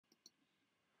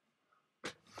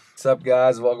What's up,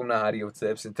 guys? Welcome to Audio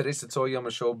Tips. In today's tutorial, I'm going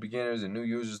to show beginners and new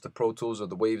users the Pro Tools or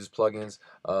the Waves plugins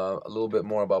a little bit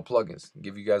more about plugins.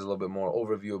 Give you guys a little bit more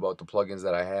overview about the plugins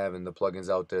that I have and the plugins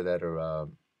out there that are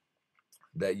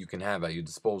that you can have at your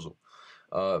disposal.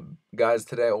 Guys,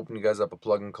 today I opened you guys up a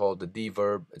plugin called the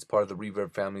Verb. It's part of the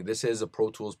Reverb family. This is a Pro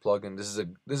Tools plugin. This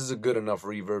is a good enough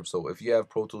reverb. So if you have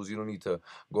Pro Tools, you don't need to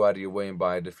go out of your way and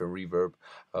buy a different reverb.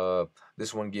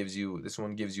 This one gives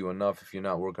you enough if you're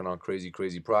not working on crazy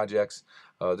projects.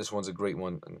 This one's a great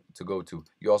one to go to.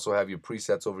 You also have your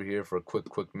presets over here for a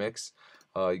quick mix.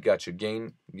 You got your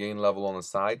gain level on the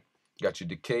side. You got your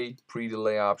decay,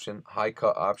 pre-delay option, high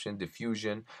cut option,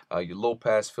 diffusion, your low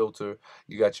pass filter.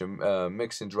 You got your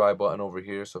mix and dry button over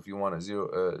here. So if you want a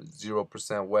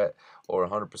 0% wet or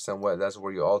 100% wet, that's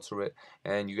where you alter it.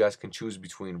 And you guys can choose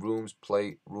between rooms,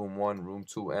 plate, room 1, room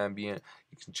 2, ambient.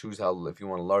 You can choose how, if you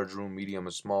want a large room, medium,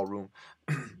 or small room.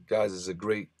 Guys, it's a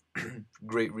great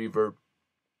reverb.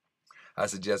 I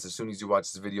suggest as soon as you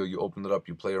watch this video, you open it up,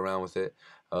 you play around with it.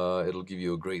 It'll give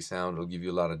you a great sound. It'll give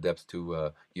you a lot of depth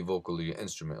to your vocal or your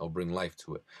instrument. It'll bring life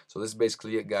to it. So this is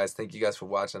basically it, guys. Thank you guys for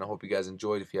watching. I hope you guys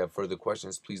enjoyed. If you have further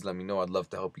questions, please let me know. I'd love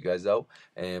to help you guys out.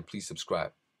 And please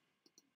subscribe.